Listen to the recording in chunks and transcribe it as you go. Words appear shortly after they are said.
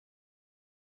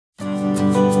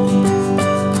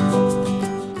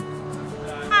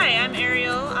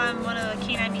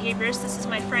behaviors. This is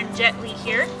my friend Jet Li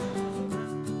here.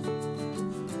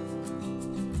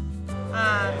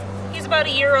 He's about a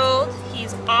year old.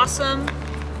 He's awesome.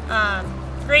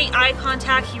 Great eye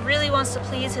contact. He really wants to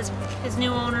please his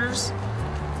new owners.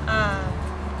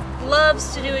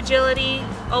 Loves to do agility,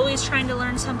 always trying to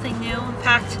learn something new. In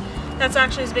fact, that's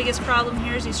actually his biggest problem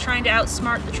here, is he's trying to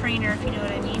outsmart the trainer, if you know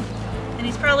what I mean. And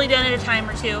he's probably done it a time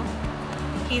or two.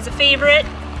 He's a favorite.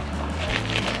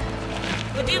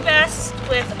 Would do best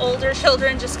with older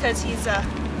children just because he's a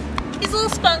little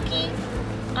spunky.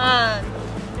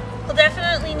 He'll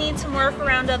definitely need some work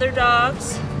around other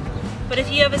dogs. But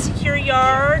if you have a secure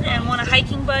yard and want a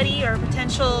hiking buddy or a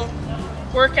potential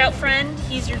workout friend,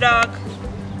 he's your dog.